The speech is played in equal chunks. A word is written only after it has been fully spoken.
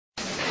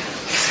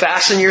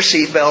Fasten your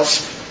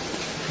seatbelts.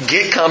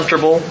 Get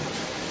comfortable.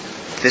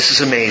 This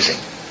is amazing.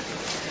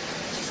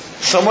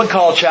 Someone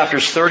called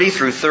chapters 30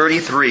 through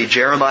 33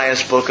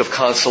 Jeremiah's book of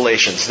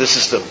consolations. This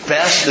is the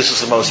best, this is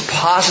the most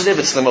positive,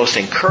 it's the most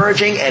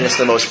encouraging, and it's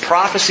the most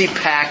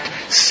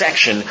prophecy-packed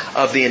section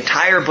of the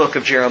entire book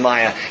of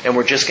Jeremiah, and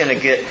we're just going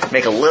to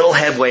make a little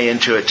headway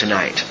into it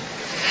tonight.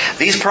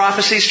 These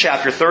prophecies,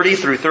 chapter 30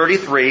 through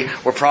 33,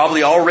 were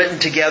probably all written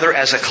together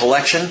as a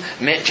collection,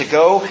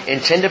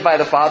 intended by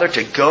the Father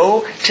to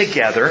go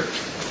together.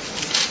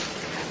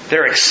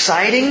 They're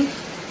exciting.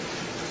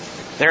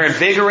 They're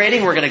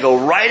invigorating. We're going to go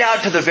right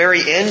out to the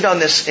very end in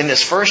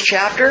this first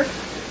chapter.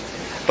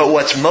 But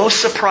what's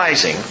most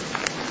surprising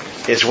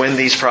is when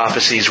these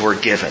prophecies were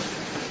given.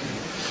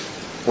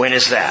 When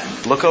is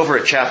that? Look over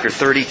at chapter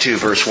 32,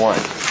 verse 1.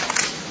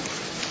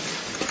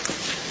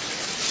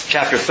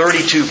 Chapter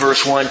 32,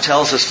 verse 1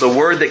 tells us the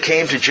word that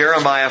came to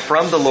Jeremiah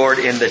from the Lord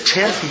in the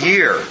 10th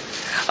year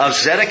of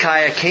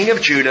Zedekiah, king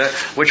of Judah,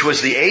 which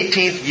was the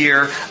 18th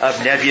year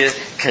of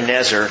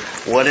Nebuchadnezzar.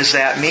 What does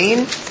that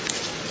mean?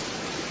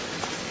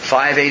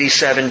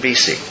 587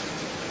 BC.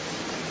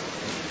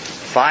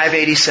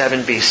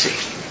 587 BC.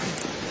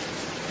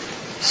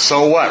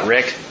 So what,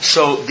 Rick?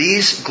 So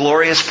these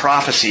glorious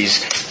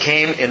prophecies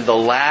came in the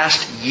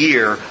last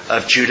year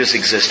of Judah's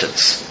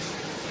existence.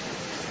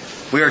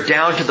 We are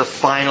down to the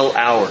final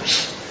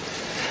hours.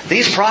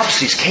 These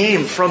prophecies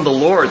came from the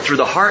Lord through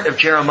the heart of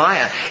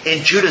Jeremiah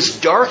in Judah's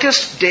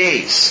darkest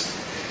days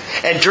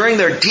and during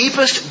their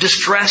deepest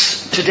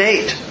distress to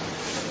date.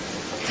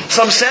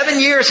 Some 7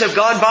 years have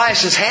gone by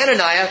since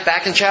Hananiah,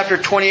 back in chapter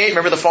 28,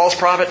 remember the false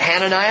prophet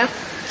Hananiah?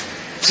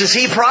 Since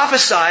he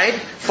prophesied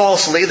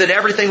falsely that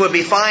everything would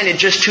be fine in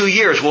just 2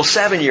 years. Well,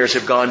 7 years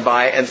have gone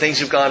by and things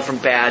have gone from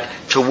bad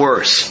to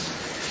worse.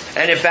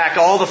 And in fact,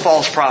 all the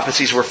false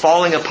prophecies were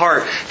falling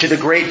apart to the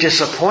great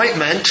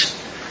disappointment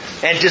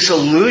and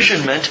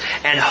disillusionment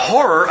and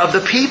horror of the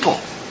people.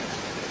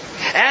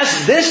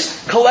 As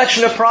this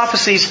collection of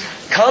prophecies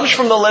comes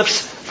from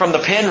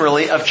the pen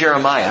really, of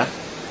Jeremiah,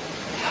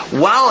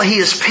 while he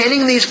is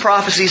penning these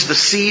prophecies, the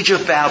siege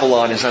of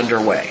Babylon is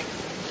underway.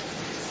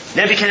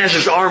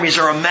 Nebuchadnezzar's armies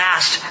are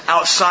amassed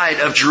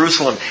outside of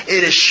Jerusalem.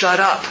 It is shut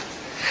up.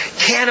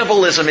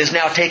 Cannibalism is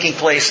now taking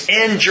place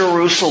in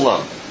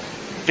Jerusalem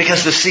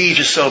because the siege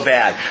is so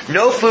bad.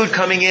 No food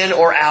coming in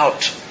or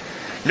out.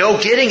 No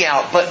getting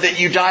out, but that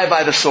you die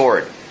by the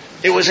sword.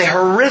 It was a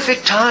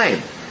horrific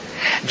time.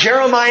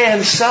 Jeremiah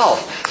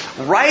himself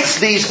writes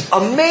these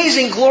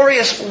amazing,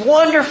 glorious,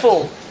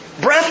 wonderful,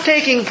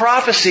 breathtaking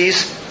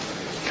prophecies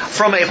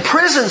from a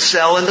prison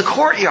cell in the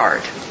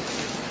courtyard.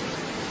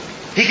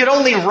 He could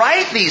only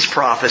write these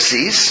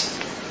prophecies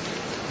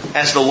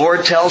as the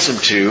Lord tells him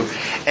to,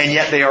 and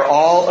yet they are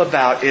all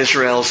about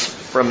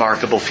Israel's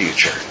remarkable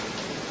future.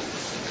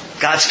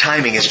 God's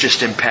timing is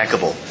just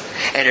impeccable.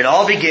 And it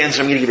all begins,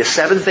 I'm going to give you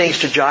 7 things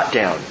to jot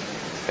down.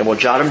 And we'll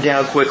jot them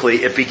down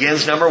quickly. It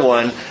begins, number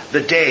 1,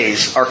 the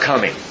days are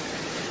coming.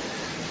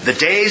 The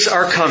days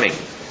are coming.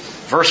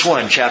 Verse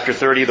 1, chapter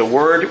 30, the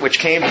word which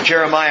came to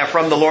Jeremiah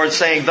from the Lord,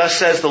 saying, Thus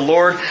says the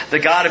Lord, the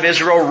God of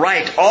Israel,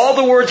 write all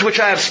the words which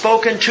I have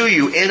spoken to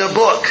you in a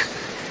book.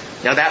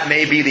 Now that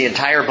may be the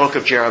entire book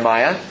of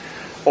Jeremiah,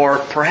 or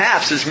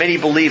perhaps, as many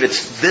believe,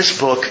 it's this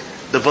book,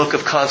 the book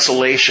of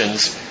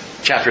consolations,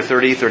 chapter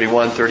 30,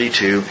 31,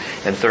 32,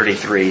 and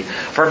 33.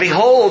 For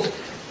behold,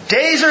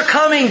 days are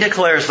coming,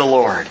 declares the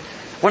Lord,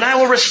 when I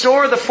will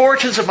restore the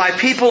fortunes of my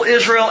people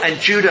Israel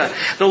and Judah.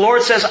 The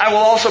Lord says, I will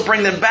also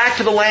bring them back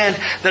to the land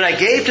that I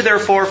gave to their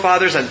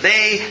forefathers, and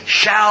they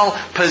shall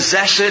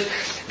possess it.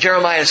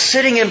 Jeremiah is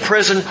sitting in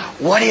prison.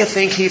 What do you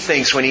think he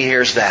thinks when he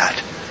hears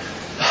that?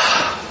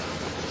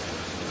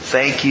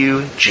 Thank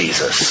you,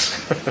 Jesus.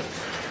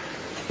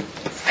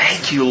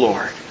 Thank you,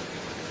 Lord.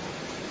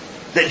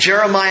 That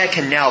Jeremiah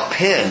can now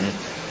pen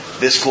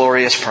this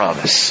glorious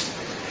promise.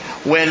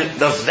 When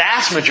the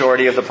vast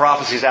majority of the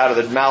prophecies out of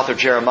the mouth of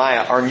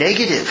Jeremiah are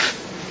negative.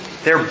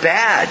 They're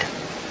bad.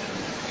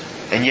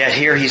 And yet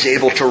here he's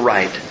able to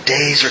write,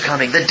 days are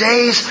coming. The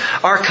days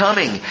are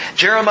coming.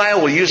 Jeremiah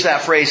will use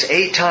that phrase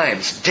 8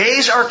 times.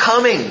 Days are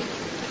coming.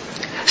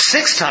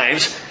 6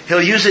 times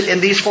he'll use it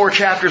in these 4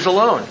 chapters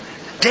alone.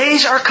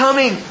 Days are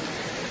coming.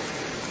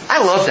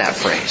 I love that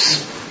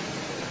phrase.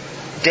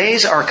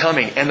 Days are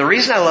coming. And the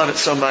reason I love it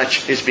so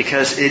much is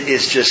because it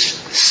is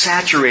just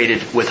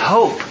saturated with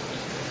hope.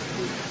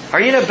 Are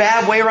you in a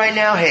bad way right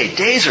now? Hey,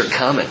 days are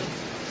coming.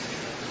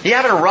 You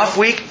having a rough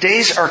week?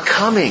 Days are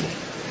coming.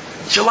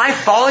 Is your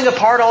life falling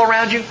apart all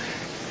around you?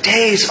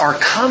 Days are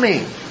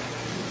coming.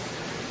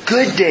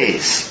 Good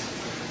days.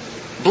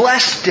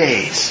 Blessed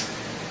days.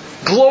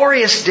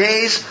 Glorious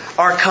days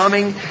are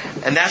coming.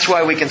 And that's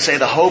why we can say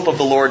the hope of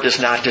the Lord does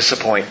not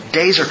disappoint.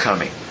 Days are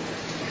coming.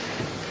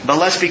 But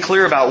let's be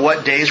clear about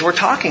what days we're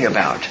talking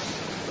about.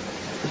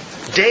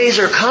 Days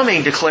are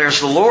coming,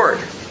 declares the Lord,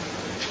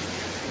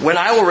 when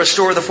I will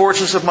restore the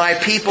fortunes of my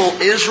people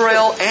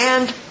Israel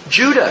and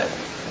Judah.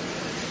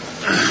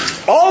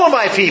 All of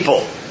my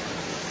people.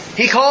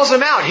 He calls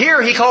them out.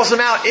 Here he calls them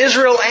out,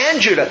 Israel and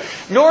Judah.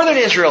 Northern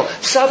Israel,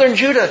 southern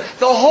Judah,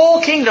 the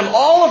whole kingdom,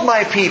 all of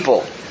my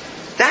people.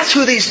 That's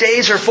who these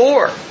days are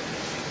for.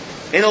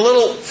 And a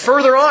little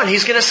further on,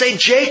 he's going to say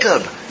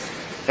Jacob.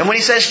 And when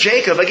he says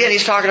Jacob, again,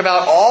 he's talking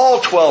about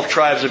all 12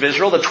 tribes of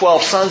Israel, the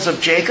 12 sons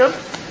of Jacob.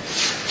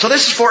 So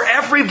this is for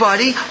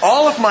everybody,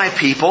 all of my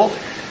people.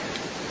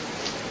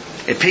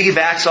 It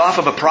piggybacks off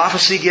of a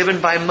prophecy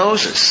given by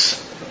Moses.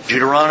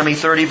 Deuteronomy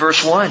 30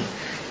 verse 1.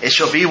 It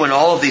shall be when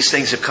all of these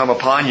things have come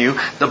upon you,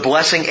 the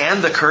blessing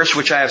and the curse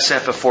which I have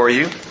set before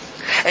you,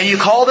 and you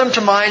call them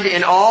to mind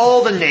in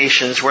all the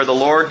nations where the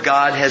Lord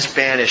God has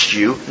banished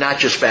you, not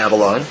just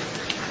Babylon,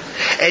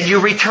 and you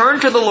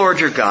return to the Lord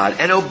your God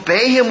and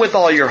obey Him with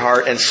all your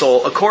heart and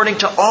soul, according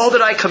to all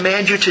that I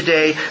command you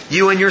today,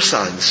 you and your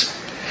sons,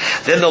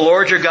 then the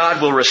Lord your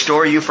God will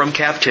restore you from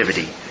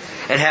captivity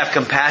and have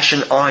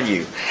compassion on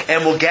you,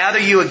 and will gather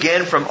you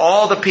again from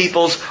all the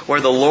peoples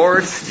where the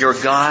Lord your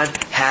God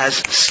has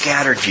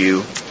scattered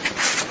you.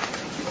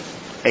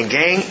 And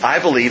gang, I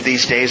believe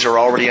these days are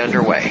already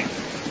underway.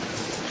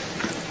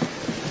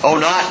 Oh,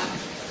 not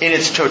in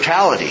its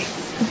totality,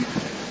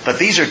 but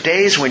these are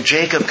days when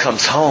Jacob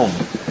comes home.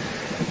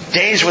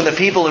 Days when the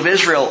people of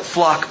Israel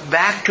flock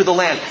back to the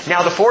land.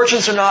 Now the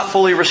fortunes are not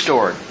fully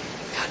restored,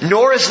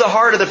 nor is the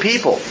heart of the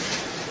people.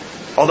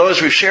 Although,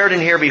 as we've shared in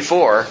here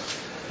before,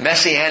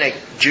 Messianic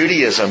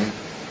Judaism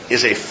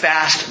is a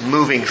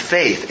fast-moving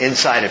faith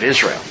inside of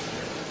Israel.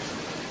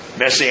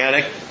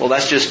 Messianic, well,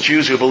 that's just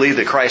Jews who believe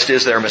that Christ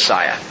is their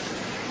Messiah.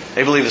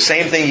 They believe the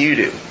same thing you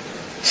do,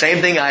 same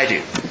thing I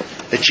do,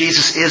 that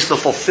Jesus is the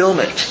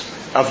fulfillment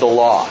of the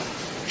law.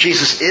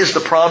 Jesus is the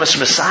promised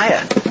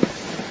Messiah.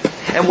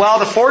 And while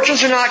the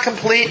fortunes are not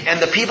complete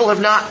and the people have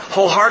not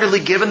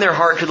wholeheartedly given their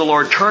heart to the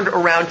Lord, turned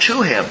around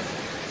to Him,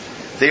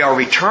 they are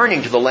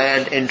returning to the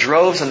land in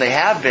droves, and they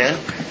have been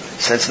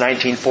since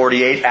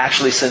 1948,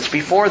 actually since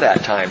before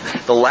that time,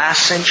 the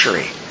last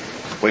century.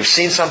 We've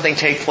seen something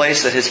take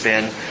place that has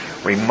been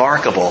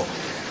remarkable,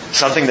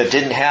 something that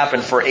didn't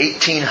happen for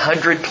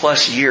 1,800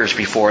 plus years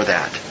before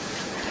that.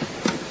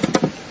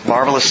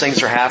 Marvelous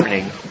things are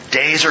happening.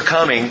 Days are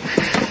coming,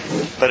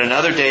 but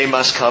another day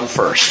must come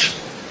first,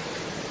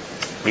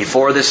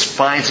 before this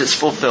finds its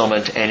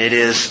fulfillment, and it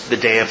is the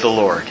day of the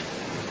Lord.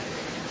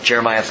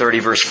 Jeremiah 30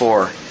 verse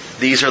 4.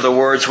 These are the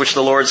words which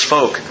the Lord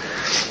spoke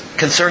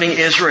concerning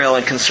Israel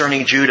and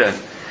concerning Judah.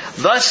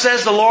 Thus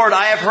says the Lord,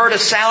 I have heard a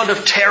sound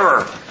of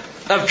terror,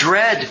 of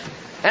dread,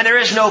 and there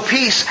is no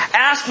peace.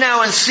 Ask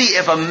now and see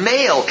if a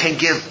male can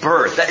give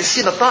birth.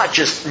 See, the thought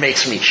just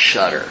makes me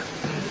shudder.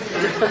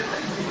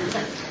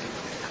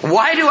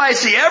 Why do I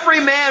see every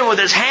man with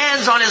his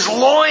hands on his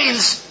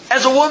loins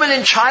as a woman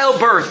in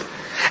childbirth?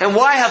 And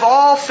why have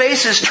all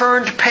faces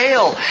turned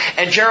pale?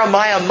 And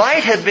Jeremiah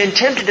might have been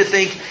tempted to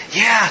think,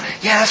 yeah,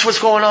 that's what's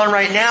going on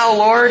right now,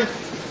 Lord.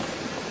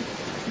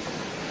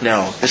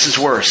 No, this is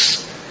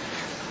worse.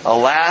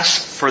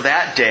 Alas, for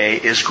that day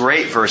is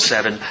great, verse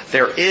 7.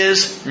 There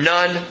is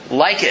none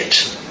like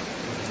it.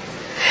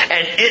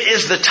 And it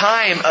is the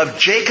time of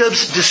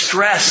Jacob's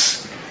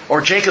distress,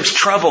 or Jacob's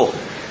trouble,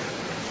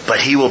 but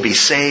he will be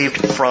saved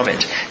from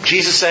it.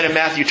 Jesus said in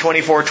Matthew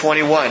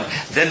 24:21,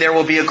 then there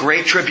will be a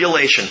great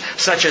tribulation,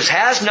 such as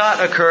has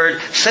not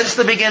occurred since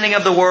the beginning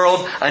of the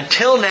world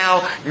until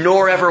now,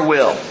 nor ever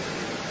will.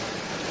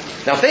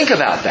 Now think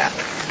about that.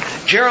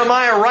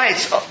 Jeremiah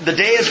writes, the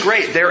day is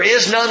great. There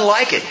is none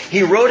like it.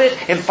 He wrote it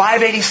in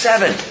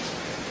 587.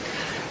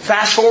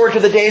 Fast forward to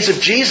the days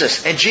of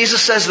Jesus, and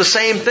Jesus says the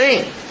same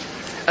thing.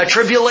 A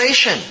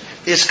tribulation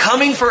is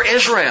coming for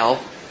Israel,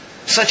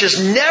 such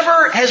as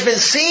never has been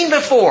seen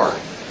before.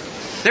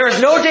 There is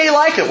no day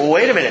like it. Well,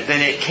 wait a minute.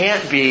 Then it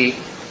can't be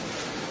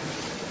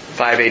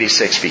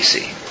 586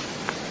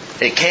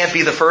 BC. It can't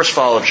be the first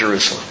fall of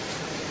Jerusalem.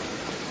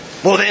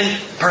 Well, then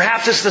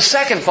perhaps it's the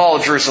second fall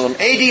of Jerusalem.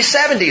 AD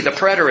 70, the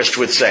preterist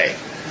would say.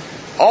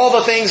 All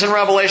the things in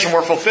Revelation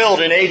were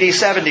fulfilled in AD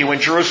 70 when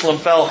Jerusalem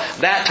fell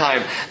that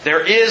time.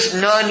 There is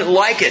none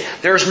like it.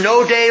 There's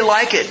no day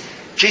like it.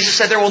 Jesus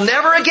said there will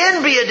never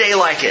again be a day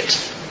like it.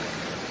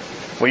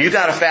 Well, you've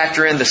got to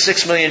factor in the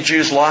 6 million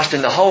Jews lost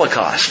in the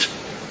Holocaust.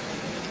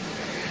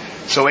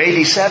 So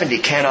AD 70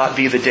 cannot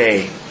be the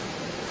day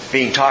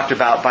being talked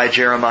about by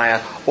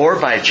Jeremiah or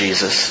by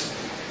Jesus.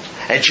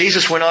 And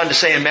Jesus went on to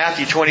say in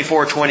Matthew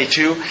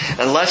 24:22,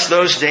 unless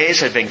those days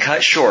had been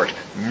cut short,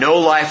 no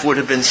life would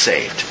have been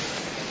saved.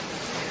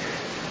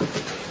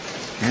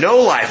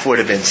 No life would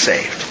have been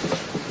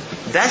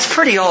saved. That's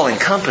pretty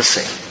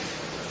all-encompassing.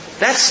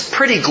 That's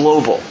pretty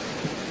global.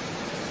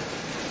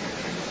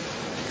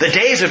 The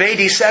days of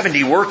AD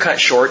 70 were cut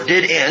short,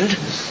 did end.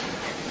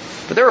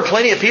 But there were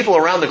plenty of people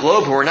around the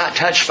globe who were not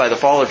touched by the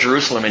fall of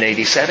Jerusalem in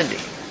AD 70.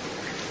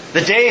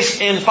 The days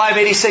in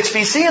 586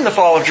 BC in the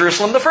fall of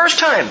Jerusalem the first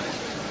time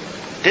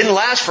didn't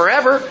last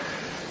forever.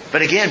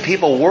 But again,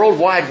 people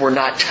worldwide were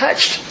not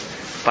touched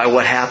by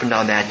what happened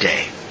on that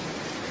day.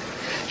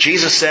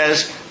 Jesus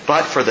says,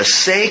 but for the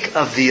sake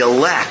of the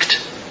elect,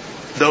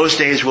 those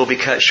days will be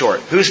cut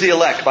short. Who's the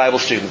elect, Bible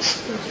students?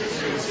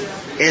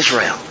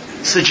 Israel.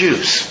 It's the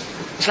Jews.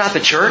 It's not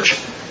the church.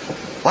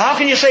 Well, how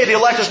can you say the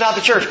elect is not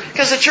the church?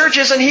 Because the church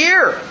isn't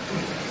here.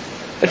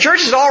 The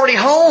church is already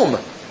home.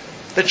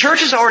 The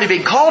church has already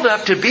been called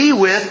up to be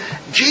with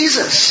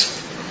Jesus.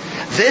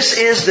 This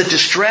is the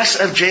distress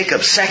of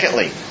Jacob.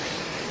 Secondly,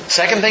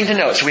 second thing to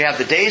note. So we have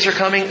the days are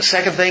coming.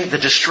 Second thing, the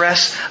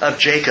distress of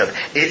Jacob.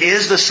 It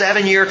is the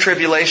 7-year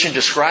tribulation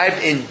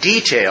described in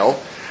detail,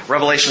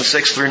 Revelation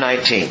 6 through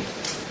 19.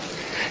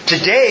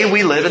 Today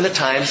we live in the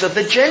times of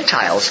the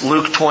Gentiles,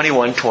 Luke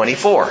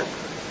 21:24.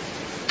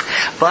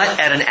 But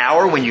at an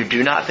hour when you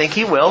do not think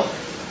He will,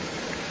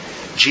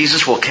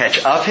 Jesus will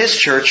catch up His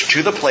church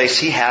to the place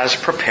He has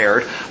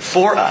prepared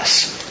for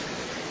us.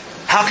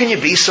 How can you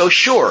be so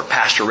sure,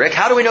 Pastor Rick?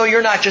 How do we know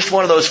you're not just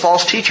one of those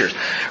false teachers?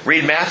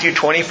 Read Matthew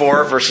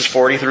 24, verses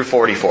 40 through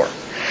 44.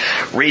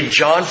 Read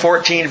John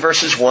 14,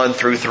 verses 1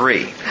 through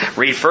 3.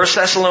 Read 1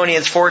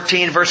 Thessalonians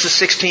 14, verses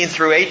 16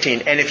 through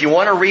 18. And if you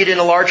want to read in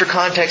a larger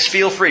context,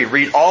 feel free.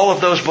 Read all of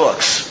those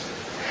books.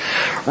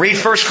 Read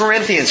 1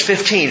 Corinthians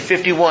 15,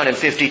 51, and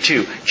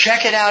 52.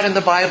 Check it out in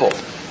the Bible.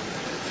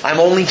 I'm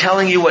only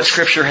telling you what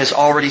Scripture has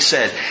already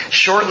said.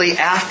 Shortly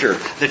after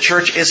the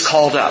church is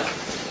called up,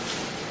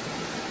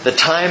 the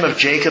time of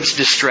Jacob's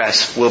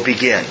distress will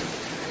begin.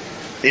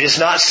 It is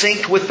not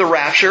synced with the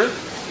rapture.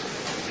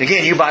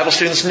 Again, you Bible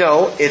students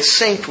know it's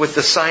synced with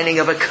the signing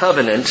of a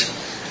covenant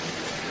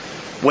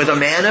with a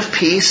man of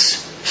peace,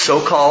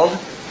 so-called,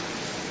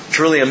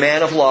 truly a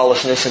man of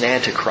lawlessness, an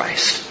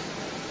antichrist.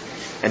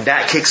 And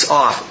that kicks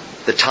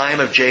off the time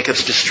of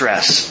Jacob's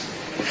distress.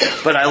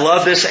 But I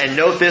love this, and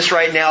note this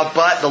right now,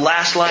 but the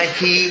last line,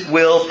 he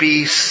will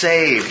be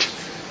saved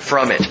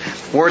from it.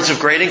 Words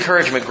of great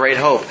encouragement, great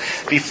hope.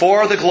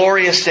 Before the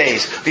glorious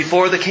days,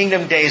 before the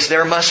kingdom days,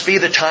 there must be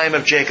the time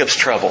of Jacob's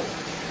trouble,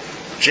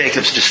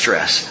 Jacob's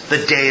distress,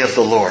 the day of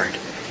the Lord.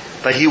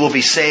 But he will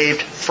be saved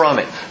from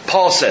it.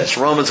 Paul says,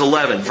 Romans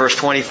 11, verse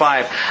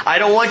 25, I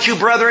don't want you,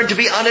 brethren, to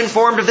be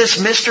uninformed of this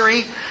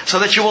mystery, so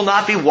that you will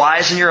not be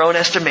wise in your own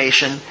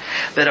estimation,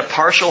 that a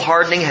partial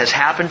hardening has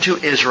happened to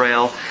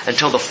Israel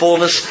until the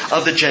fullness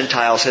of the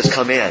Gentiles has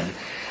come in.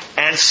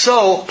 And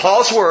so,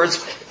 Paul's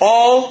words,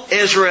 all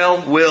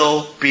Israel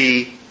will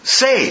be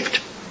saved.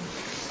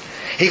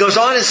 He goes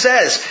on and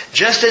says,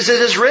 just as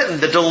it is written,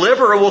 the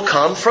deliverer will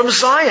come from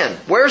Zion.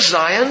 Where's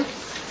Zion?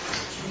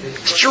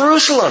 It's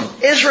Jerusalem,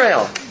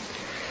 Israel.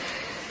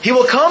 He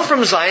will come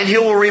from Zion. He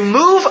will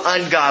remove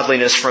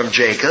ungodliness from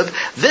Jacob.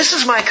 This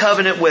is my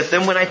covenant with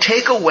them when I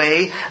take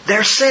away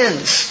their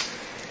sins.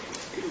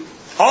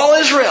 All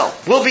Israel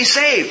will be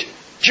saved.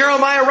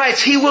 Jeremiah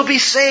writes, he will be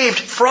saved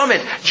from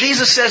it.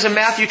 Jesus says in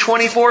Matthew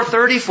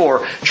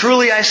 24:34,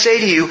 truly I say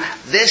to you,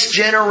 this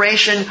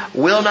generation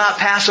will not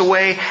pass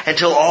away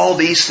until all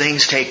these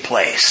things take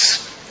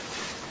place.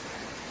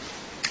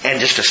 And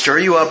just to stir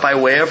you up by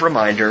way of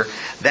reminder,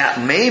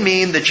 that may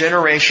mean the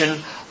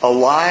generation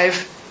alive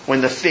when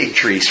the fig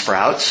tree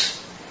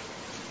sprouts,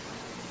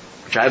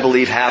 which I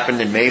believe happened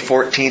in May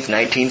 14th,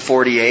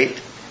 1948.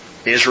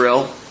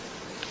 Israel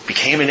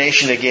became a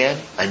nation again,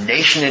 a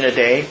nation in a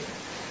day.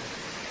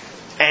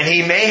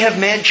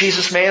 And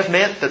Jesus may have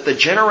meant that the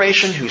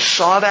generation who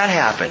saw that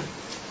happen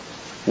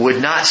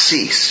would not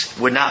cease,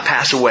 would not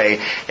pass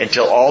away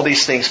until all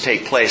these things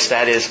take place.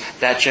 That is,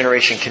 that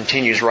generation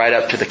continues right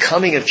up to the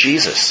coming of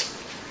Jesus,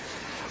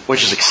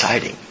 which is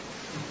exciting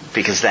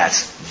because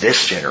that's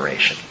this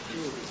generation.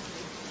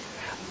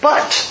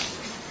 But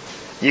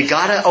you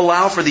gotta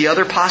allow for the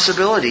other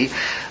possibility.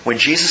 When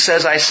Jesus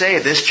says, I say,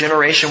 this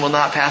generation will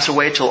not pass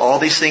away till all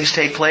these things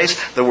take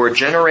place, the word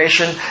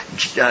generation,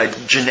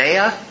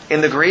 genea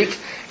in the Greek,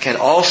 can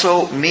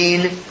also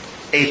mean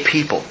a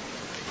people.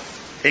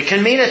 It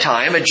can mean a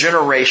time, a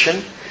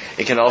generation.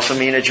 It can also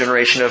mean a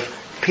generation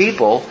of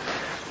people,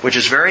 which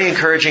is very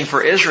encouraging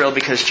for Israel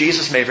because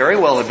Jesus may very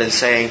well have been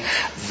saying,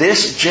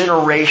 this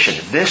generation,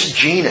 this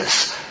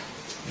genus,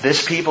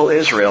 this people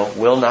Israel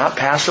will not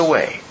pass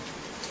away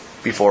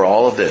before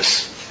all of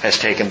this has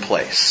taken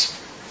place.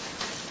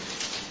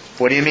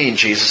 What do you mean,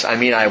 Jesus? I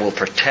mean, I will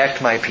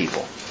protect my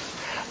people.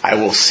 I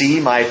will see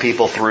my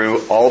people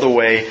through all the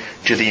way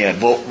to the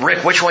end. Well,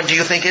 Rick, which one do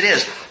you think it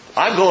is?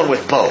 I'm going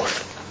with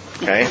both.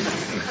 Okay?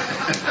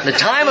 The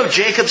time of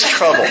Jacob's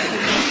trouble.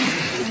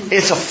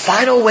 It's a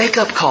final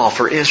wake-up call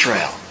for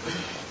Israel.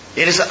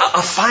 It is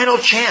a final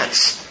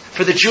chance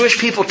for the Jewish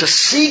people to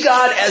see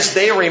God as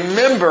they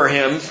remember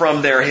Him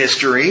from their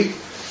history,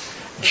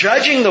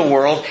 judging the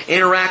world,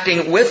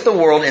 interacting with the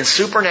world in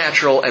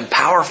supernatural and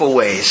powerful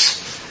ways,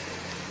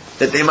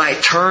 that they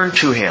might turn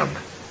to Him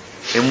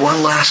in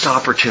one last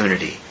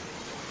opportunity.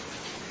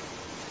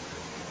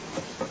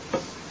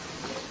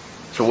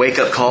 It's a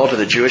wake-up call to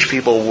the Jewish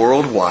people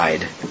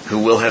worldwide who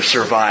will have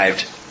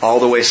survived all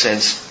the way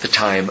since the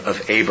time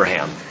of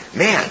Abraham.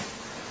 Man,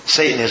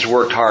 Satan has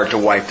worked hard to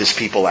wipe this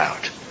people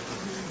out.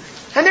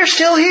 And they're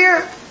still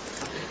here.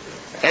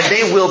 And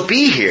they will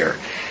be here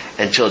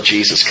until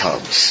Jesus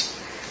comes.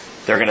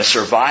 They're going to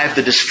survive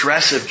the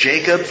distress of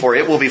Jacob, for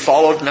it will be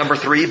followed, number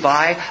 3,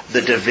 by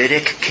the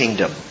Davidic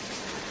kingdom.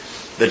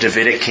 The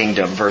Davidic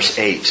kingdom, verse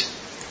 8.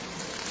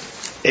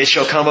 It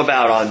shall come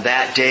about on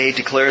that day,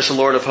 declares the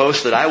Lord of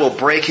hosts, that I will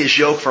break his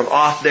yoke from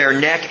off their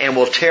neck and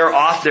will tear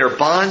off their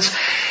bonds,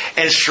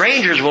 and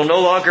strangers will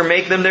no longer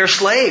make them their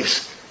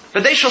slaves.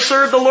 But they shall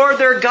serve the Lord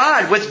their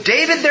God with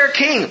David their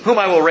king, whom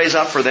I will raise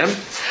up for them.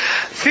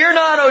 Fear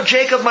not, O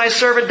Jacob, my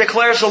servant,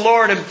 declares the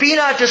Lord, and be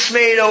not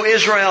dismayed, O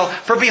Israel,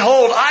 for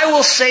behold, I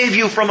will save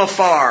you from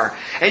afar,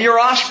 and your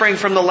offspring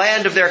from the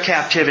land of their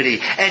captivity.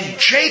 And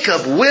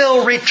Jacob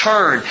will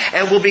return,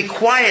 and will be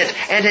quiet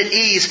and at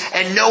ease,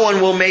 and no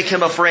one will make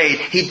him afraid.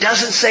 He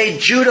doesn't say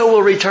Judah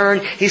will return.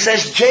 He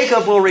says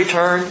Jacob will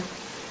return.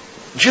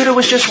 Judah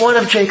was just one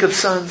of Jacob's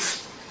sons.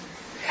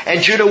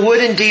 And Judah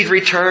would indeed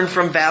return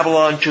from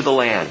Babylon to the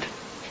land.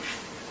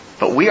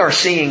 But we are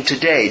seeing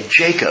today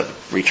Jacob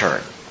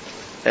return,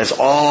 as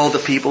all the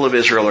people of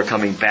Israel are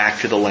coming back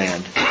to the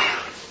land.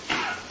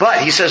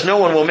 But he says no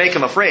one will make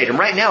him afraid. And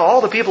right now all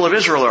the people of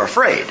Israel are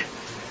afraid.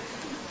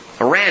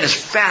 Iran is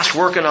fast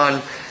working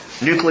on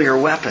nuclear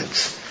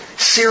weapons.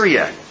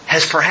 Syria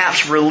has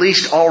perhaps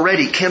released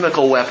already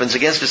chemical weapons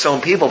against its own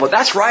people. But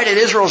that's right at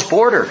Israel's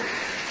border.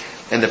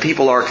 And the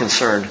people are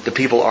concerned. The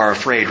people are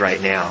afraid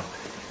right now.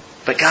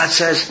 But God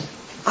says,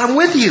 I'm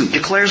with you,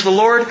 declares the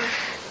Lord,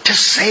 to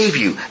save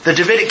you. The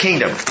Davidic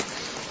kingdom.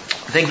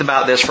 Think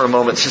about this for a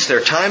moment. Since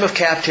their time of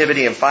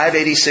captivity in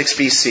 586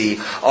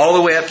 BC, all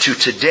the way up to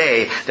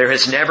today, there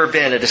has never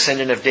been a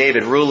descendant of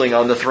David ruling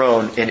on the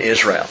throne in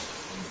Israel.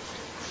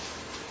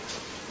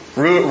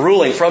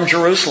 Ruling from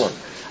Jerusalem.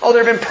 Oh,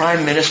 there have been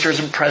prime ministers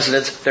and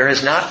presidents. There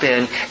has not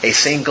been a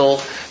single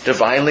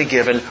divinely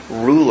given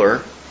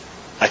ruler,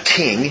 a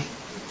king,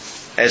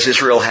 as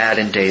Israel had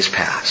in days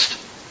past.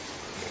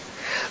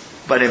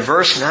 But in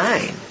verse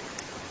 9,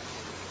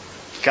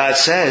 God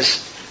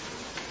says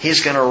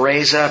He's going to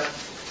raise up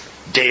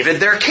David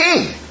their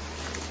king.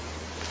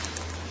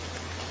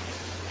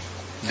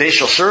 They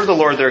shall serve the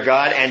Lord their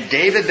God, and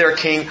David their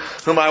king,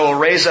 whom I will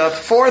raise up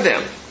for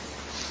them.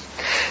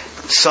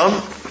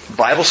 Some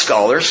Bible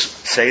scholars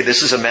say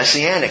this is a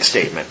messianic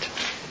statement.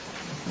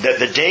 That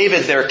the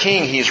David their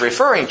king he's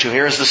referring to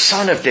here is the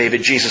son of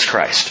David, Jesus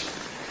Christ.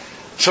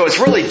 So it's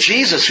really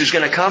Jesus who's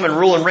going to come and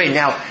rule and reign.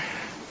 Now,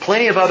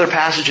 plenty of other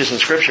passages in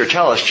Scripture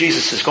tell us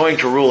Jesus is going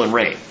to rule and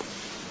reign.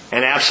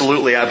 And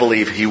absolutely, I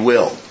believe He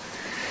will.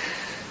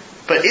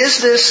 But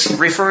is this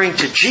referring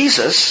to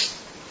Jesus,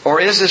 or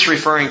is this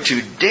referring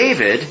to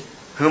David,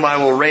 whom I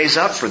will raise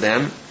up for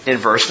them in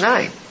verse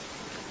 9?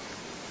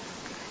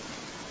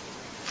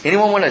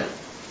 Anyone want to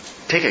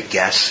take a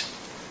guess?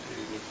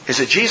 Is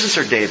it Jesus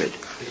or David?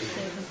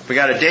 We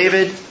got a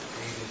David.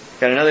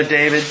 Got another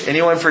David.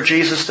 Anyone for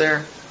Jesus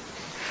there?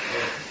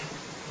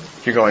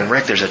 You're going,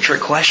 Rick, there's a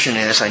trick question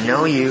in this. I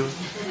know you.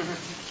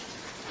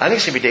 I think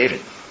it's going to be David.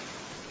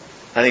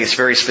 I think it's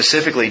very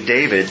specifically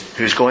David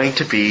who's going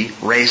to be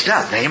raised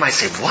up. Now you might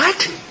say,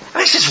 what?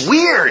 That's just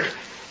weird.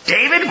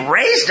 David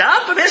raised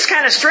up? I mean, it's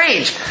kind of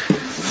strange.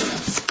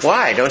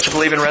 Why? Don't you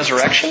believe in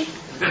resurrection?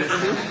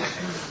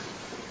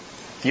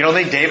 You don't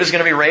think David's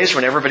going to be raised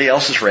when everybody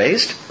else is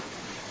raised?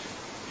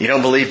 You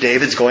don't believe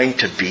David's going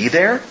to be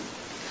there?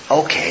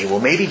 Okay, well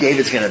maybe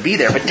David's going to be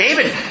there. But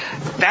David,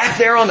 back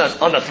there on the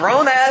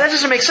throne, that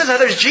doesn't make sense.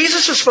 There's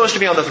Jesus is supposed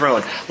to be on the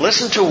throne.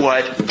 Listen to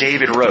what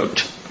David wrote.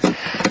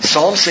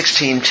 Psalm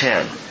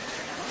 16:10.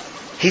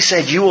 He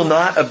said, you will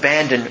not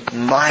abandon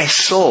my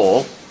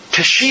soul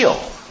to Sheol.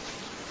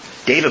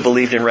 David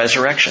believed in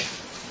resurrection.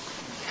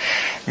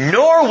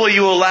 Nor will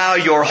you allow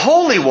your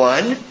Holy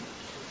One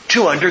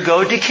to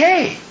undergo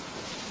decay.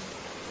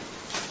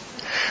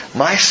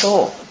 My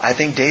soul. I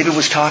think David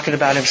was talking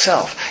about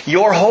himself.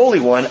 Your Holy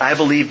One, I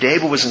believe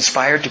David was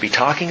inspired to be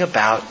talking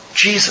about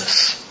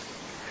Jesus.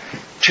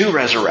 2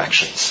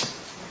 resurrections.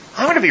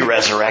 I'm going to be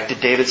resurrected,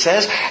 David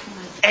says.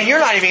 And you're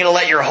not even going to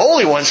let your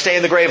Holy One stay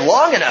in the grave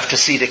long enough to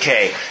see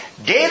decay.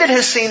 David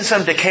has seen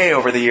some decay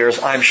over the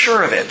years, I'm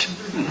sure of it.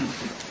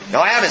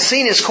 Now, I haven't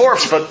seen his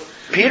corpse, but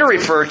Peter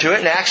referred to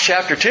it in Acts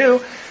chapter 2.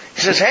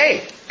 He says,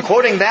 hey,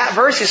 quoting that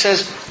verse, he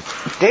says,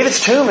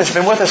 David's tomb has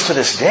been with us to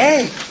this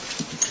day.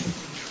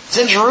 It's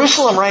in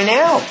Jerusalem right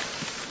now.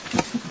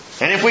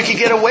 And if we could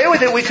get away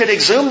with it, we could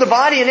exhume the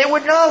body and it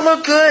would not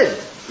look good.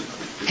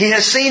 He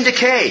has seen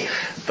decay.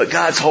 But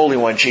God's Holy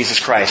One, Jesus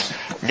Christ,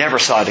 never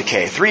saw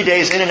decay. 3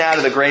 days in and out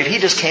of the grave, He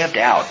just camped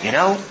out, you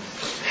know?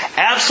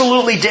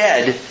 Absolutely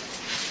dead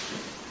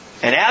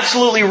and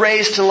absolutely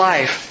raised to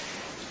life.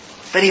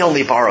 But He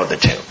only borrowed the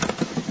tomb.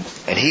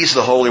 And He's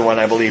the Holy One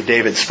I believe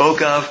David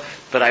spoke of.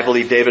 But I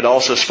believe David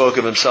also spoke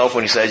of himself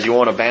when he said, you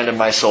won't abandon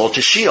my soul to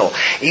Sheol.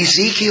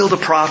 Ezekiel the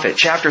prophet,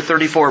 chapter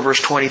 34,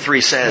 verse 23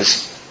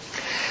 says,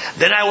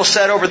 then I will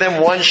set over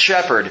them one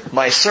shepherd,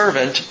 my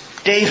servant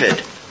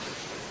David.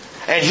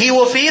 And he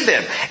will feed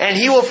them. And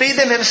he will feed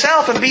them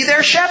himself and be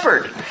their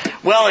shepherd.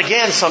 Well,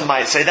 again, some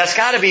might say that's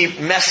got to be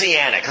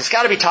messianic. It's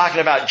got to be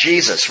talking about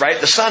Jesus, right?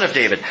 The son of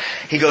David.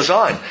 He goes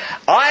on,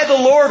 I, the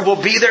Lord,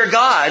 will be their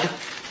God,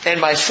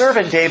 and my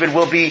servant David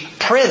will be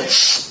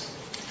prince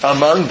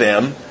among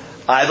them.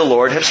 I, the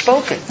Lord, have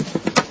spoken.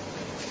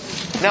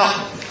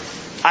 Now,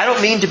 I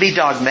don't mean to be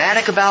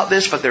dogmatic about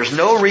this, but there's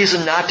no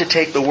reason not to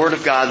take the Word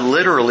of God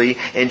literally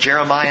in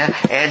Jeremiah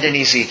and in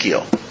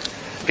Ezekiel.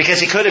 Because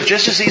he could have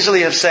just as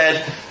easily have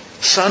said,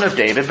 son of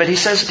David, but he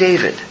says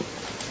David.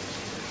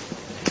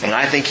 And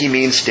I think he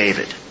means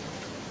David.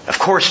 Of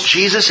course,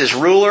 Jesus is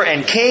ruler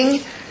and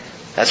king.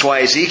 That's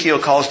why Ezekiel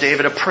calls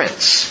David a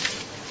prince.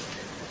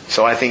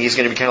 So I think he's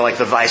going to be kind of like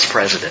the vice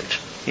president,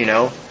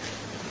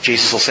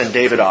 Jesus will send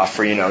David off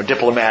for,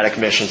 diplomatic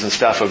missions and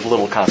stuff of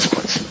little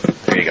consequence.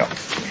 There you go.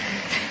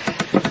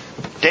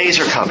 Days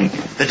are coming.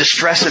 The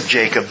distress of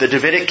Jacob, the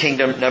Davidic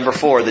kingdom, number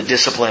 4, the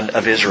discipline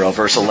of Israel,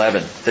 verse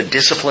 11. The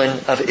discipline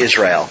of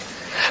Israel.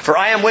 For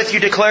I am with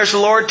you, declares the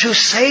Lord, to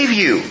save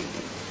you.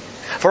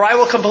 For I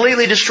will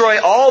completely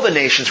destroy all the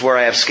nations where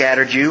I have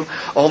scattered you,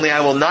 only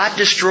I will not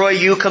destroy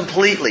you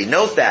completely.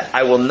 Note that.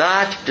 I will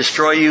not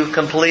destroy you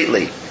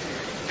completely,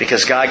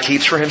 because God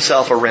keeps for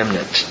Himself a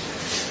remnant.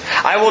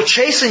 I will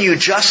chasten you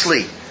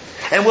justly,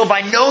 and will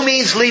by no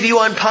means leave you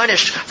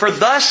unpunished. For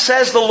thus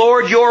says the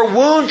Lord, your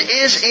wound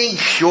is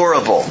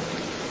incurable,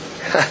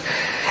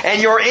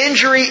 and your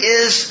injury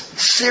is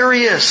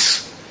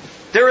serious.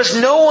 There is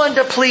no one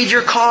to plead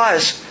your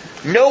cause,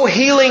 no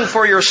healing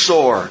for your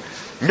sore,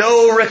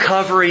 no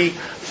recovery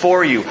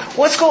for you.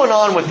 What's going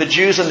on with the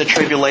Jews in the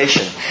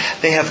tribulation?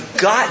 They have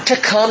got to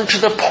come to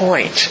the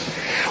point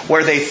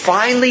where they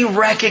finally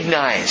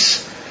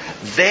recognize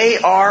they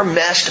are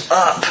messed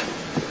up.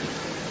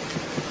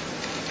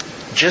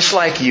 Just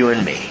like you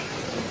and me.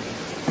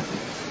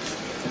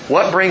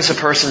 What brings a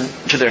person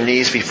to their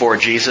knees before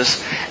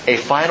Jesus? A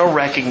final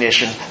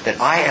recognition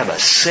that I am a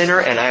sinner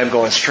and I am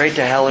going straight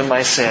to hell in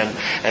my sin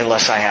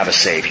unless I have a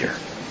Savior.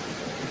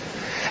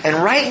 And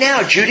right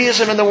now,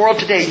 Judaism in the world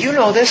today, you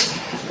know this,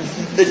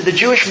 the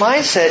Jewish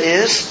mindset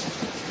is,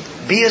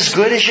 be as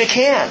good as you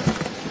can.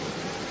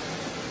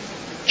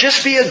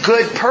 Just be a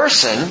good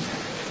person,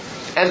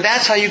 and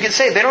that's how you get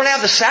saved. They don't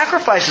have the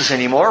sacrifices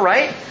anymore,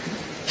 right?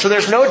 So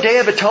there's no Day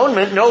of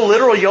Atonement, no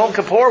literal Yom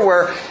Kippur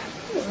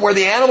where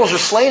the animals are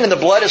slain and the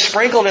blood is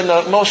sprinkled in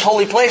the most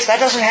holy place. That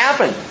doesn't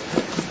happen.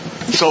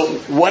 So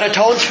what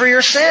atones for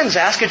your sins?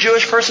 Ask a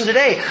Jewish person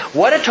today.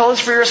 What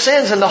atones for your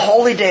sins in the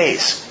holy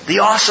days? The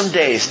awesome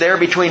days there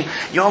between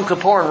Yom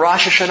Kippur and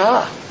Rosh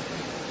Hashanah.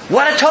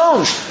 What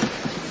atones?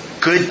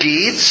 Good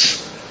deeds.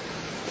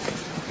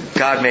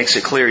 God makes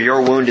it clear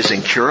your wound is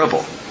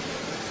incurable.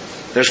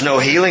 There's no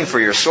healing for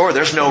your sore.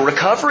 There's no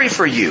recovery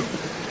for you.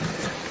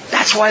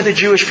 That's why the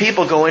Jewish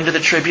people go into the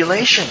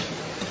tribulation.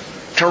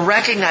 To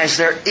recognize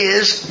there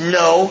is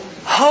no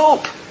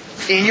hope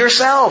in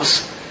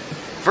yourselves.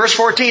 Verse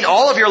 14,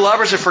 all of your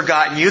lovers have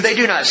forgotten you. They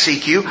do not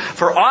seek you.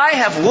 For I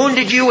have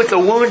wounded you with the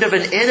wound of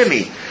an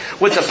enemy,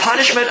 with the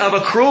punishment of a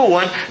cruel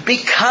one,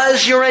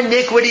 because your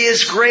iniquity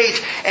is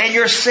great and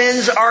your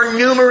sins are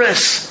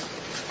numerous.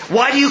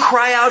 Why do you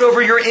cry out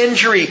over your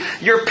injury?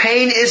 Your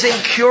pain is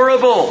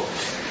incurable.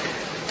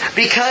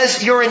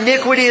 Because your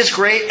iniquity is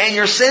great and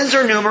your sins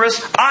are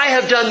numerous, I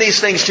have done these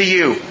things to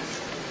you.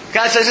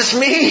 God says, it's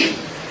me.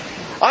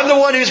 I'm the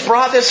one who's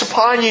brought this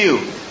upon you.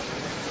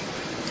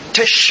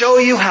 To show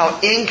you how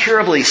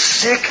incurably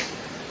sick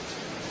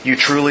you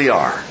truly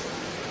are.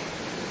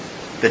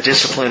 The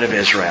discipline of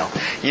Israel.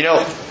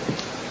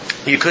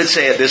 You could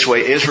say it this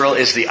way. Israel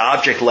is the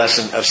object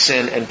lesson of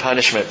sin and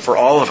punishment for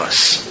all of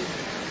us.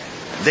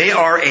 They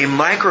are a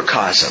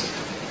microcosm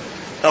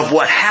of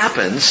what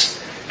happens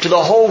to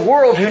the whole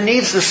world who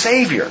needs the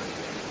Savior.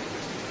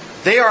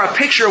 They are a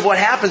picture of what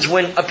happens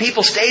when a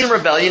people stay in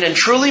rebellion and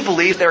truly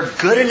believe they're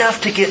good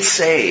enough to get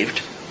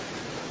saved.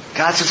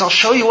 God says, I'll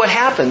show you what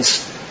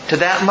happens to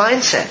that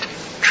mindset.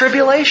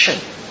 Tribulation,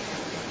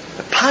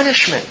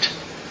 punishment,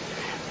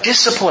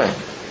 discipline.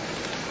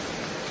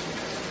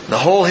 The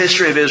whole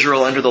history of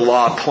Israel under the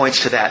law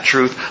points to that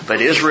truth,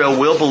 but Israel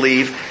will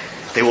believe,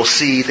 they will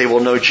see, they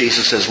will know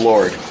Jesus as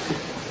Lord.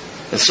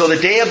 And so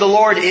the day of the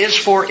Lord is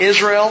for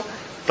Israel,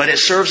 but it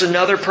serves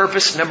another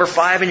purpose. Number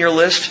 5 in your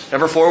list.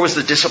 Number 4 was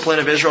the discipline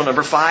of Israel.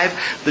 Number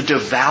 5, the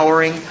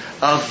devouring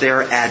of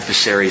their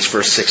adversaries.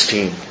 Verse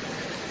 16.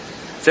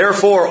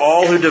 Therefore,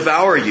 all who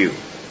devour you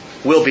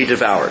will be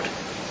devoured.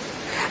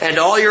 And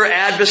all your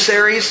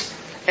adversaries,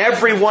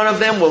 every one of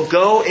them will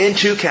go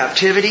into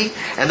captivity.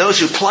 And those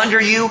who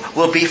plunder you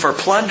will be for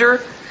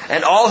plunder.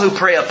 And all who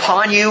prey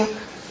upon you,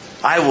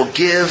 I will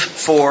give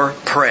for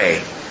prey.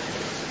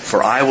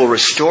 For I will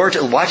restore,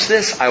 watch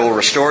this, I will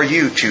restore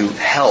you to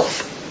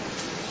health.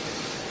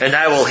 And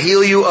I will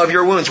heal you of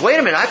your wounds. Wait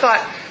a minute, I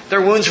thought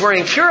their wounds were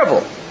incurable.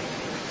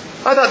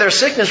 I thought their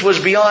sickness was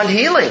beyond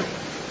healing.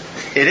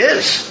 It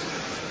is,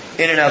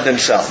 in and of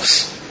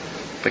themselves.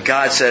 But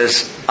God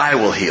says, I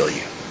will heal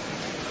you.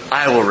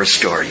 I will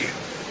restore you.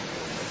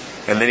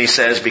 And then He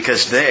says,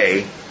 because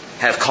they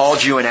have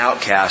called you an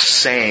outcast,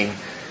 saying,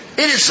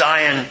 it is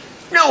Zion,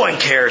 no one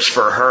cares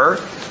for her.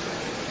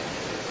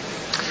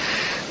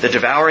 The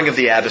devouring of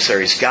the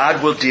adversaries.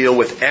 God will deal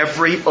with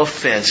every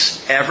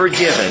offense ever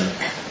given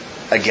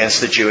against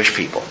the Jewish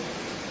people.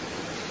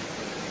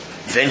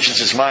 Vengeance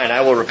is mine,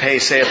 I will repay,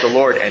 saith the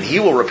Lord, and He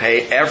will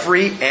repay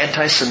every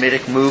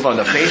anti-Semitic move on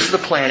the face of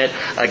the planet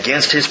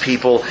against His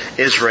people,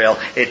 Israel.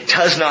 It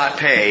does not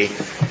pay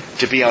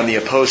to be on the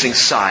opposing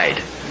side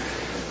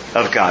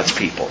of God's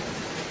people.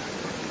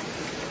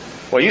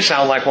 Well, you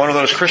sound like one of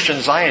those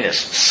Christian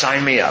Zionists.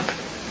 Sign me up.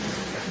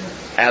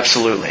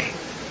 Absolutely.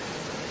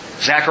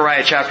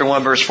 Zechariah chapter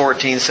 1 verse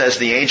 14 says,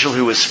 the angel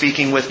who was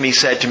speaking with me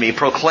said to me,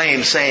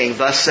 proclaim, saying,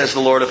 thus says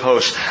the Lord of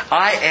hosts,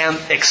 I am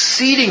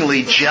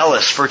exceedingly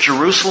jealous for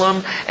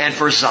Jerusalem and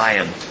for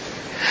Zion.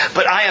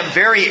 But I am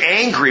very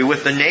angry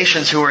with the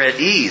nations who are at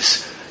ease.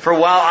 For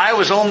while I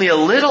was only a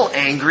little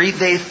angry,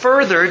 they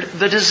furthered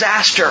the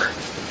disaster.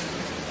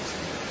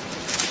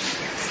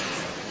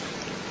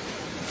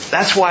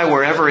 That's why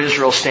wherever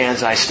Israel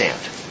stands, I stand.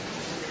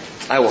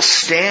 I will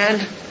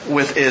stand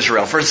with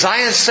Israel. For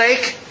Zion's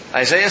sake,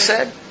 Isaiah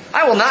said,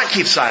 I will not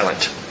keep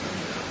silent.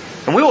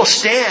 And we will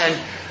stand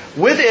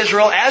with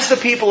Israel as the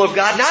people of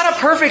God, not a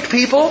perfect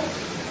people,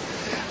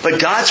 but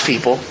God's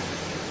people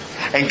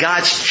and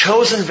God's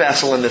chosen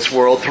vessel in this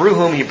world through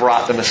whom He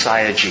brought the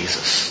Messiah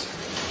Jesus.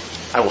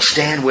 I will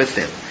stand with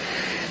them.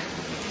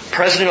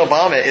 President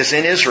Obama is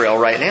in Israel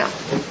right now.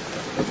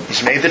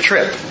 He's made the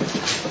trip.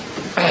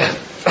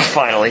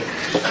 Finally.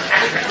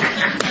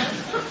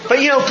 But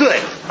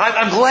good.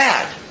 I'm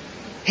glad.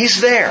 He's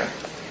there.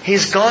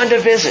 He's gone to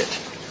visit.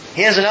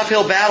 He has an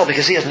uphill battle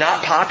because he is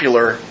not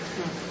popular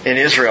in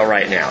Israel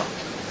right now.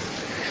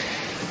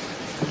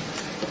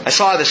 I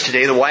saw this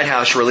today. The White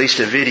House released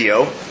a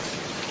video.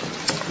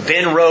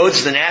 Ben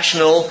Rhodes, the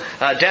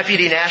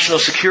Deputy National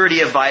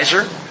Security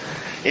Advisor,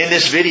 in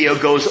this video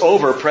goes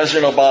over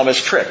President Obama's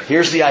trip.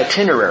 Here's the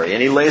itinerary,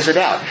 and he lays it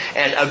out.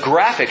 And a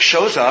graphic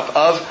shows up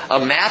of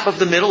a map of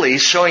the Middle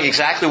East showing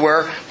exactly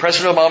where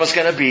President Obama's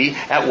going to be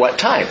at what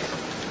time.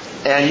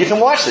 And you can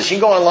watch this. You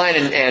can go online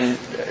and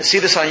see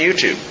this on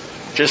YouTube.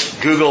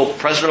 Just Google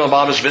President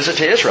Obama's visit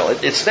to Israel.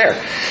 It's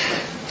there.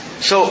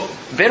 So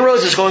Ben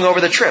Rhodes is going over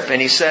the trip,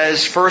 and he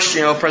says, first,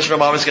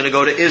 President Obama's going to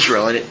go to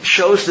Israel. And it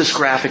shows this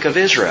graphic of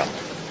Israel.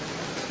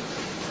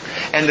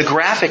 And the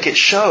graphic it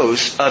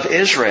shows of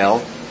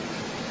Israel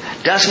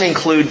doesn't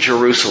include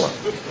Jerusalem.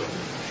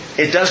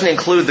 It doesn't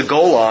include the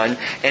Golan,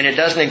 and it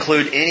doesn't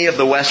include any of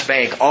the West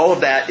Bank. All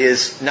of that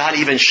is not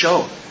even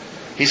shown.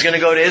 He's going to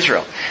go to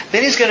Israel.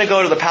 Then he's going to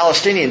go to the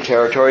Palestinian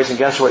territories, and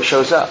guess what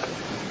shows up?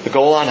 The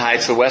Golan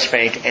Heights, the West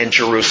Bank, and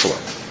Jerusalem.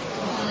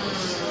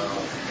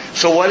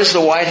 So what does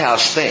the White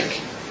House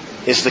think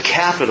is the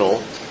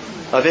capital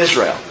of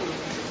Israel?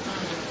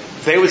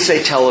 They would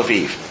say Tel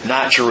Aviv,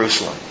 not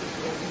Jerusalem.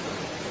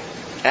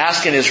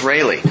 Ask an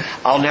Israeli.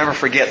 I'll never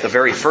forget the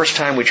very first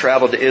time we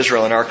traveled to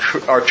Israel, and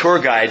our tour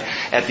guide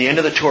at the end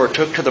of the tour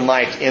took to the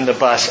mic in the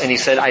bus, and he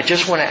said, I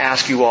just want to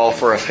ask you all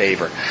for a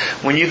favor.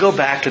 When you go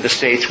back to the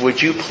States, would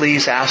you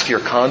please ask your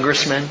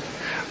congressmen,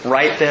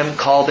 write them,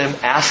 call them,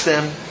 ask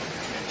them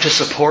to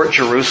support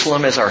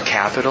Jerusalem as our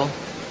capital?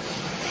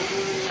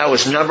 That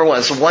was number one.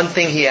 It's the one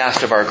thing he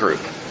asked of our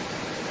group.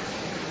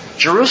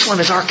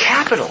 Jerusalem is our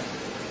capital.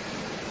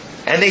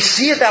 And they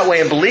see it that way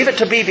and believe it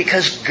to be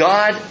because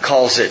God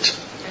calls it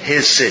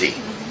His city.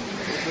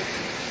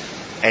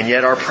 And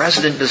yet our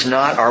president does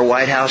not, our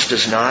White House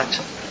does not.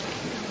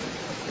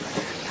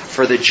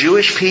 For the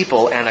Jewish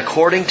people, and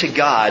according to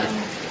God,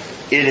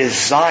 it is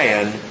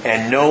Zion,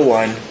 and no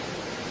one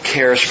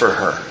cares for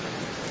her.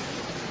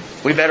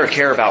 We better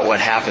care about what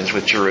happens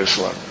with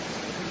Jerusalem,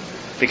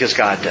 because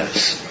God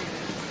does.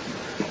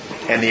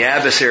 And the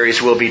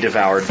adversaries will be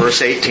devoured.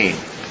 Verse 18.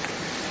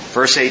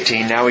 Verse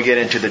 18, now we get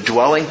into the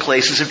dwelling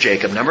places of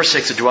Jacob. Number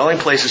 6, the dwelling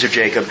places of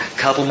Jacob.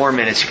 Couple more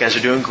minutes. You guys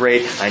are doing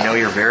great. I know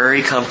you're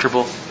very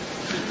comfortable.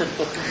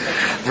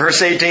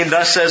 Verse 18,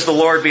 thus says the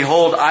Lord,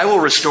 behold, I will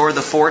restore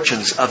the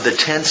fortunes of the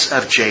tents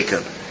of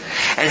Jacob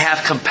and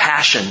have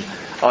compassion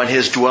on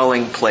his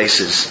dwelling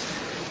places.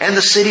 And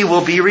the city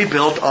will be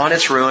rebuilt on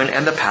its ruin,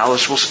 and the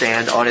palace will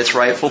stand on its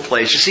rightful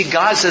place. You see,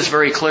 God says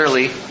very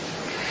clearly,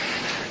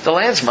 the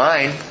land's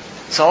mine.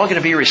 It's all going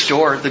to be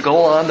restored. The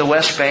Golan, the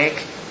West Bank,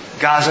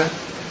 Gaza,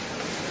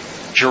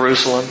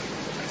 Jerusalem.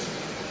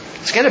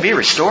 It's going to be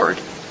restored.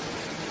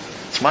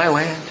 It's my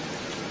land.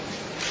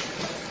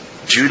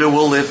 Judah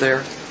will live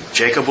there.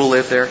 Jacob will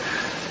live there.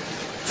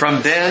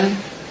 From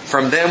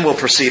them will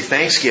proceed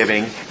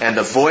thanksgiving and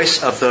the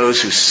voice of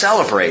those who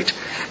celebrate.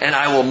 And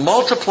I will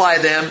multiply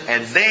them,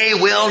 and they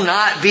will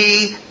not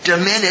be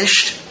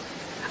diminished.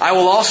 I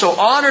will also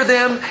honor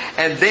them,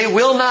 and they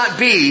will not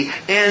be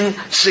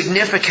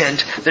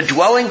insignificant. The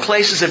dwelling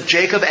places of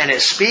Jacob, and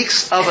it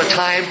speaks of a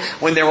time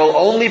when there will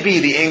only be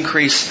the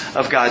increase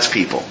of God's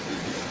people.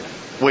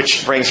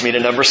 Which brings me to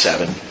number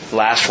 7.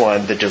 Last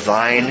one, the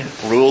divine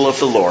rule of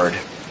the Lord.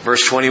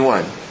 Verse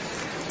 21.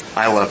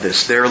 I love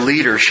this. Their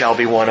leader shall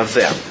be one of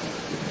them,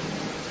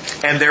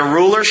 and their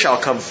ruler shall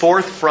come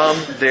forth from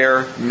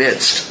their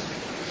midst.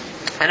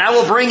 And I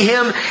will bring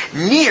him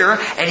near,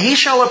 and he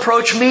shall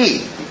approach me.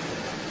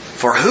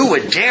 For who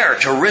would dare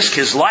to risk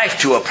his life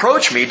to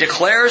approach me,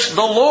 declares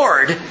the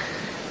Lord.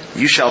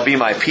 You shall be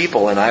my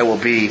people, and I will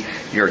be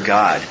your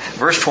God.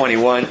 Verse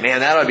 21, man,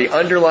 that ought to be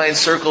underlined,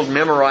 circled,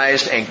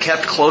 memorized, and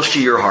kept close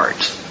to your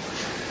heart.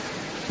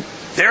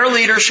 Their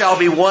leader shall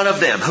be one of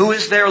them. Who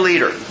is their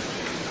leader?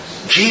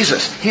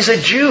 Jesus. He's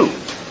a Jew.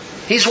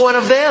 He's one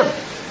of them.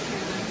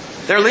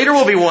 Their leader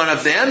will be one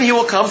of them. He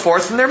will come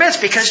forth from their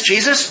midst because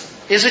Jesus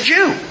is a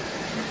Jew.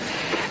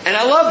 And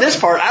I love this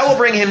part. I will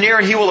bring him near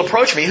and he will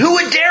approach me. Who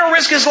would dare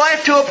risk his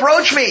life to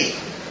approach me?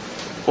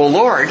 Well,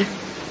 Lord,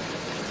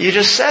 you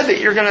just said that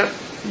you're going to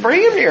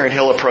bring him near and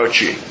he'll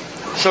approach you.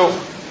 So,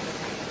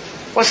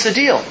 what's the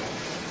deal?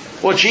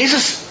 Well,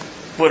 Jesus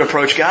would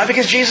approach God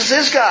because Jesus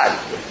is God.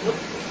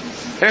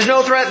 There's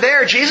no threat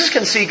there. Jesus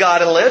can see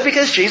God and live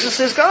because Jesus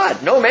is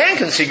God. No man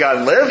can see God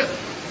and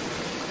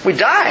live. We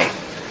die.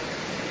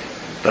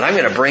 But I'm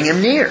going to bring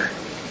him near.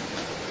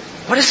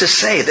 What does this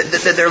say?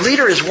 That their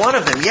leader is one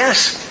of them,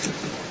 yes.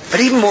 But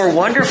even more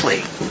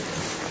wonderfully,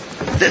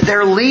 that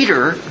their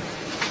leader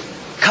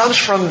comes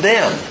from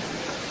them.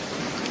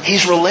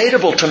 He's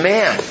relatable to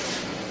man.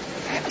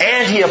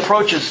 And he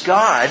approaches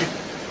God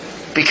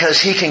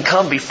because he can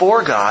come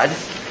before God,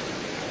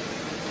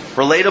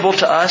 relatable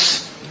to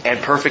us and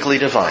perfectly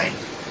divine.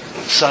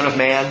 Son of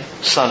man,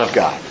 Son of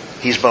God.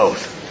 He's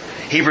both.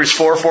 Hebrews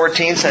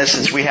 4:14 says,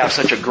 since we have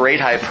such a great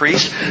high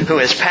priest who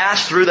has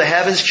passed through the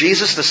heavens,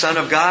 Jesus, the Son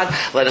of God,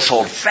 let us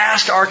hold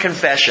fast our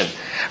confession.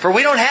 For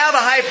we don't have a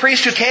high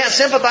priest who can't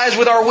sympathize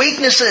with our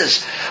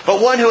weaknesses,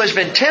 but one who has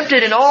been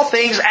tempted in all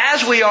things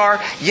as we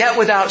are, yet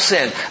without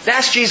sin.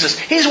 That's Jesus.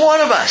 He's one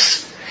of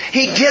us.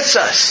 He gets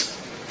us.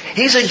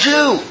 He's a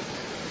Jew.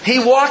 He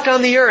walked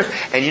on the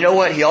earth. And you know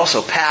what? He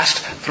also passed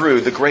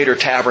through the greater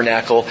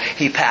tabernacle.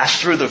 He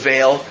passed through the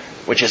veil,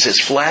 which is his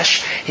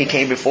flesh. He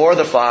came before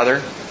the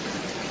Father.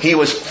 He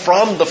was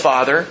from the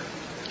Father.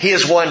 He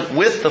is one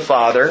with the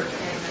Father.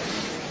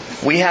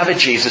 We have a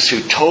Jesus who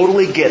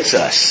totally gets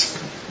us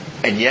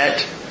and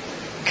yet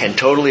can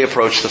totally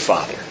approach the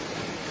Father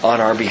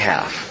on our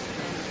behalf.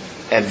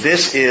 And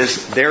this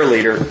is their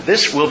leader.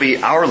 This will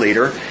be our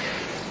leader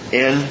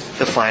in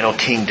the final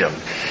kingdom.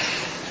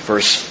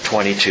 Verse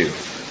 22.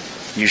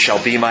 You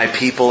shall be my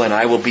people and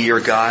I will be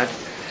your God.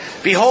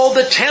 Behold,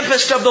 the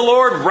tempest of the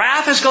Lord,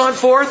 wrath has gone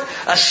forth,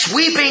 a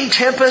sweeping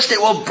tempest, it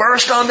will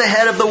burst on the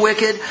head of the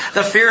wicked.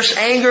 The fierce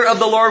anger of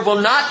the Lord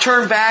will not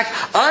turn back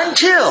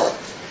until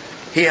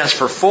he has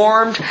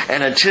performed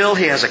and until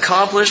he has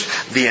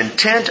accomplished the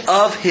intent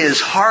of his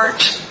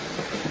heart.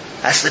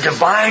 That's the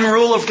divine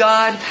rule of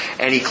God.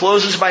 And he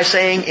closes by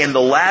saying, in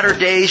the latter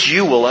days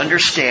you will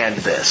understand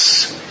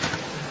this.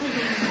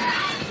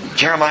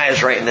 Jeremiah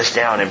is writing this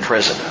down in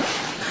prison.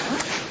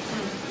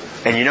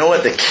 And you know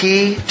what? The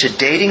key to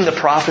dating the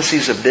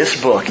prophecies of this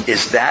book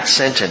is that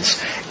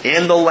sentence.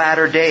 In the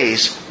latter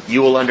days,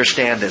 you will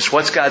understand this.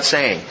 What's God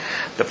saying?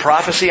 The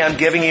prophecy I'm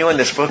giving you in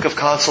this book of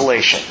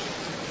consolation,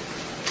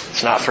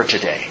 it's not for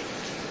today.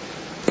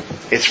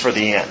 It's for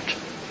the end.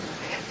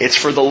 It's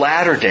for the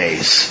latter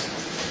days.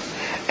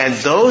 And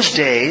those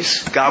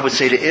days, God would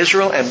say to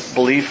Israel, and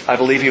I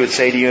believe He would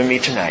say to you and me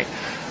tonight,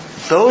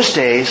 those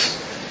days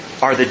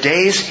are the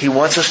days He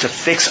wants us to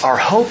fix our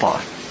hope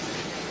on.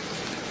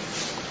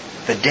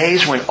 The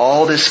days when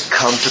all this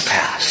come to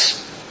pass.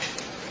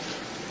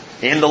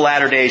 In the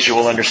latter days you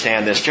will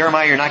understand this.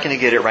 Jeremiah, you're not going to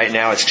get it right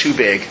now. It's too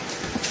big.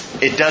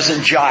 It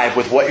doesn't jive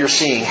with what you're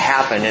seeing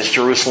happen as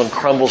Jerusalem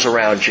crumbles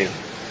around you.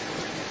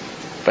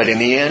 But in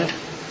the end,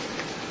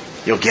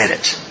 you'll get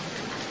it.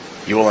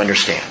 You will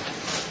understand.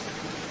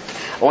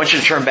 I want you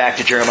to turn back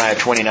to Jeremiah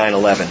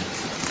 29:11.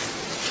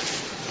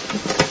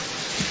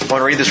 I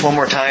want to read this one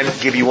more time,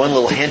 give you one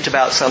little hint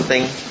about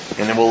something,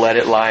 and then we'll let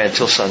it lie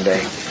until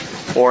Sunday.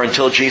 Or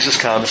until Jesus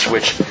comes,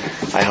 which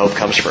I hope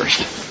comes first.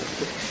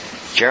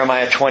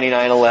 Jeremiah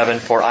 29:11,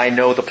 for I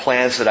know the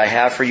plans that I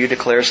have for you,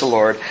 declares the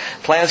Lord,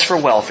 plans for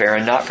welfare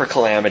and not for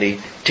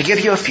calamity, to give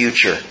you a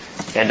future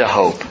and a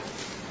hope.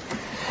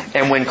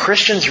 And when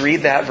Christians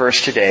read that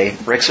verse today,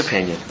 Rick's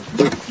opinion,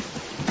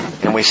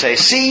 and we say,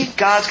 see,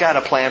 God's got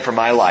a plan for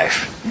my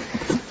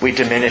life, we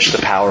diminish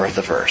the power of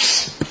the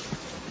verse.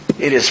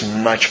 It is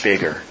much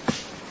bigger.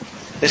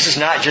 This is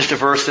not just a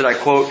verse that I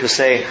quote to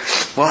say,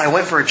 well, I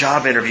went for a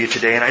job interview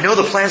today and I know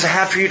the plans I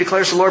have for you,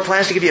 declares the Lord,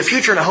 plans to give you a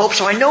future and a hope,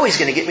 so I know He's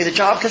going to get me the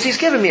job because He's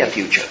given me a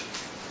future.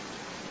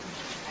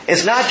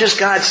 It's not just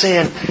God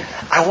saying,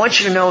 I want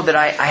you to know that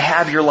I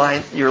have your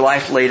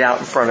life laid out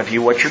in front of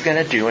you, what you're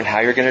going to do and how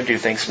you're going to do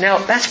things. Now,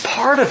 that's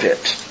part of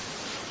it.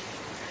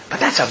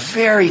 But that's a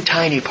very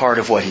tiny part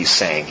of what He's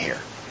saying here.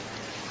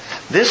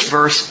 This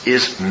verse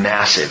is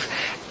massive.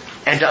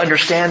 And to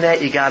understand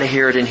that, you got to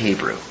hear it in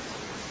Hebrew.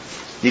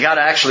 You got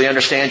to actually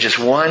understand just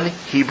one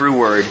Hebrew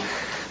word.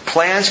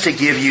 Plans to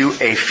give you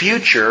a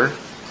future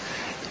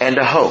and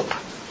a hope.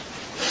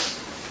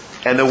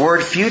 And the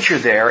word future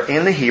there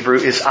in the Hebrew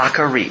is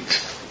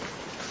akarit.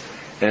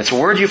 And it's a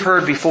word you've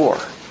heard before.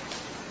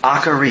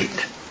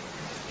 Akarit.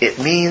 It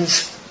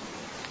means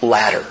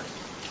ladder.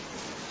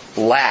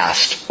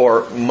 Last,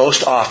 or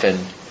most often,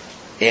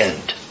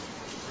 end.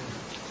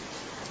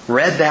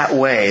 Read that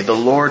way, the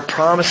Lord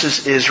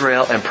promises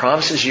Israel and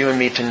promises you and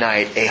me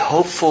tonight a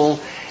hopeful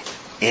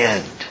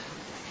end.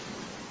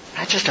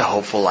 Not just a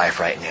hopeful life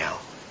right now.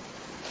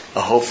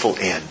 A hopeful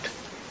end.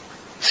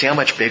 See how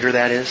much bigger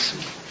that is?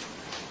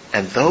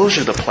 And those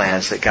are the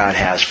plans that God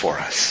has for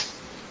us.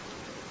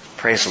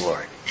 Praise the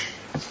Lord.